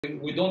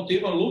We don't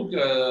even look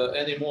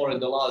anymore at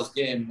the last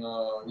game.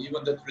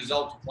 Even that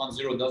result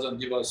 1-0 doesn't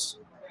give us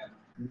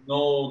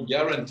no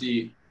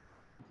guarantee,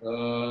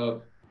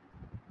 nor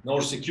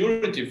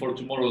security for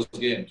tomorrow's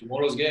game.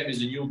 Tomorrow's game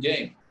is a new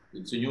game.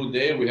 It's a new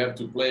day. We have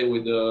to play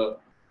with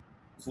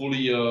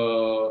fully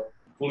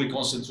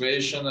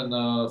concentration and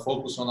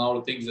focus on our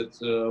things that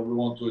we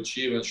want to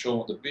achieve and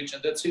show on the pitch,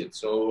 and that's it.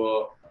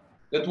 So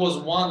that was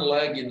one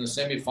leg in the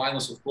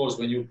semi-finals. Of course,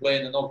 when you play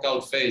in the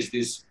knockout phase,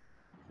 this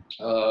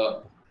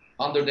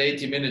under the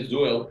 80-minute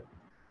duel,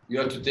 you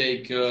have to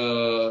take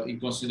in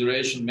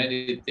consideration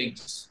many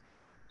things.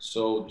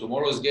 So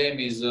tomorrow's game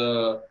is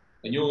a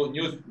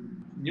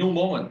new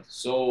moment.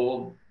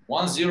 So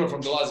 1-0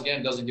 from the last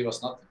game doesn't give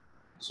us nothing.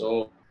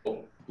 So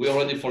we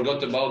already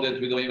forgot about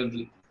it. We don't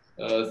even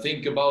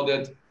think about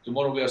that.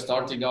 Tomorrow we are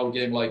starting our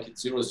game like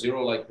it's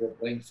 0-0, like we're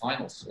playing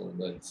finals. So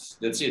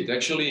that's it.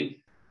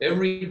 Actually,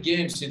 every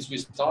game since we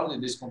started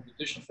this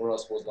competition for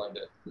us was like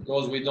that,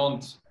 because we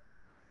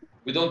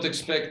don't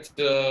expect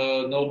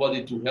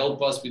nobody to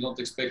help us. We don't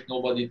expect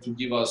nobody to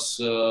give us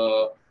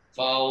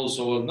fouls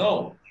or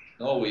no.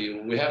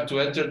 We have to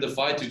enter the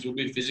fight. It will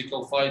be a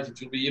physical fight.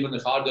 It will be even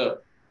harder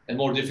and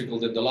more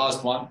difficult than the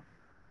last one.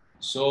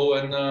 So,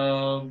 and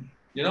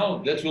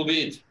that will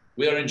be it.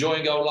 We are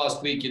enjoying our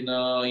last week in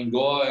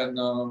Goa, and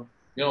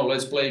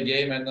let's play a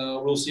game, and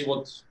we'll see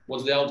what's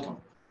the outcome.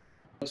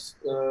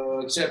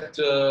 Except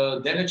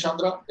Dene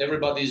Chandra,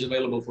 everybody is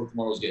available for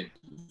tomorrow's game.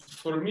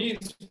 For me,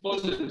 it's a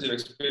positive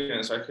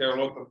experience. I have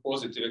a lot of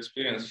positive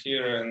experience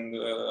here, and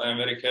I'm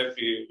very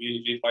happy.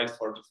 We fight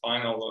for the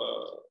final.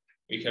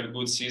 We had a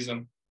good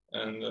season,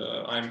 and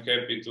I'm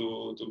happy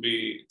to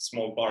be a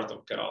small part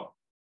of Kerala.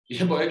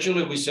 Yeah, but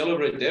actually we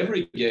celebrate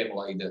every game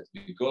like that,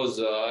 because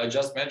I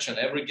just mentioned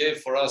every game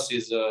for us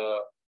is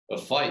a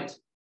fight.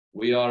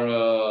 We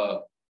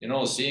are,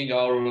 seeing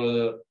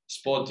our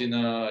spot in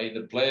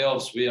the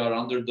playoffs. We are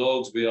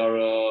underdogs. We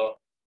are,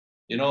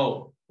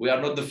 we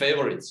are not the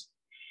favorites.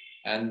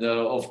 And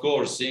of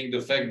course, seeing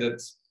the fact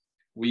that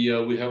we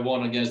have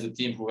won against the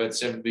team who had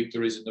 7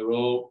 victories in a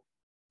row,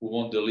 who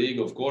won the league,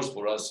 of course,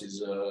 for us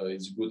is a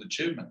good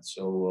achievement.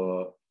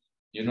 So,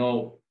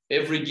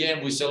 every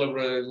game we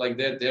celebrate like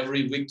that,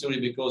 every victory,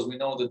 because we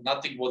know that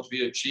nothing what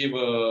we achieve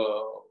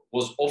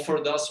was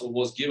offered us or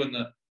was given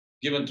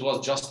to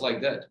us just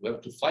like that. We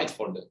have to fight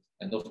for that.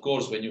 And of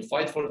course, when you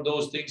fight for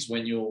those things,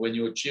 when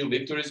you achieve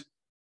victories,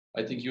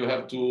 I think you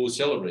have to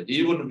celebrate.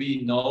 Even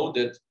we know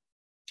that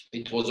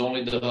it was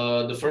only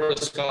the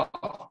first half.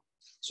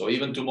 So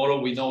even tomorrow,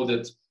 we know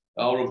that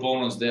our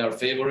opponents, they are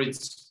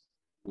favorites.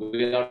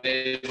 We are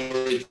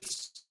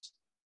favorites.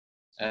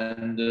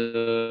 And,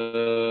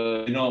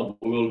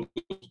 we will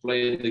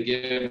play the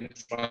game,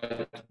 try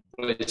to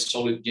play a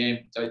solid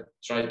game,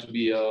 try to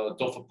be a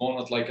tough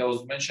opponent, like I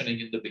was mentioning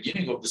in the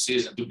beginning of the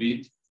season, to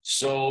beat.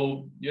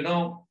 So,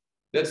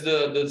 that's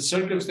the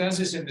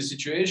circumstances and the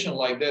situation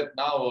like that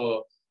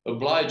now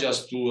oblige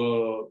us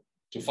to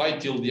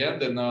fight till the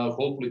end and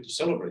hopefully to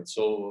celebrate.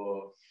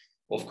 So,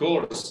 of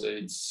course,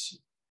 it's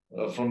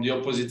from the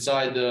opposite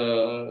side,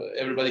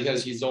 everybody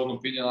has his own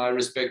opinion. I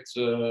respect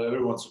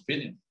everyone's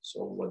opinion.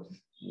 So what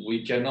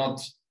we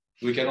cannot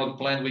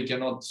plan, we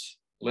cannot,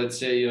 let's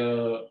say,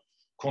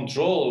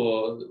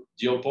 control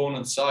the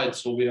opponent's side.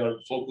 So we are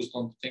focused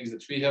on things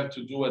that we have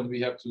to do and we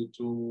have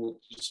to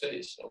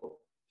say. So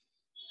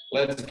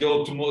let's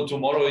go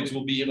tomorrow. It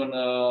will be even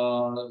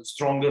a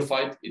stronger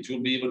fight. It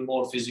will be even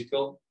more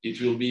physical. It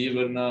will be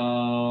even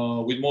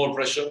with more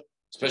pressure,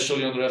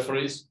 especially on the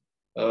referees.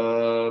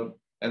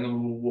 And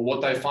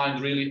what I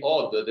find really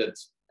odd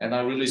and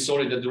I'm really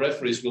sorry that the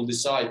referees will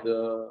decide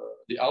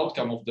the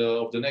outcome of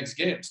the next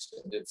games.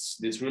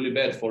 It's really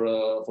bad for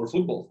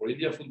football, for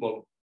India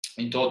football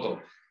in total.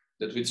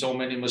 That with so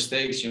many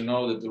mistakes,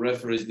 that the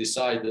referees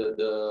decide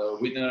the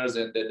winners,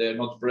 and that they're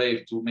not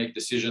brave to make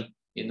decision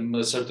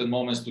in certain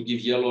moments to give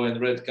yellow and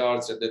red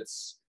cards, and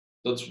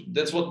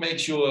that's what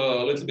makes you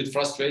a little bit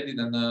frustrated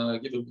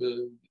and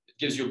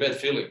gives you a bad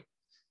feeling.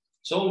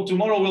 So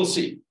tomorrow we'll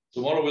see.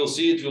 Tomorrow we'll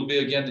see. It will be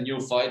again a new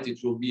fight. It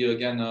will be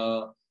again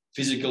a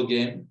physical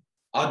game,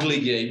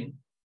 ugly game.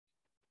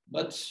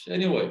 But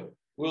anyway,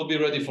 we'll be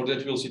ready for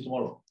that. We'll see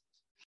tomorrow.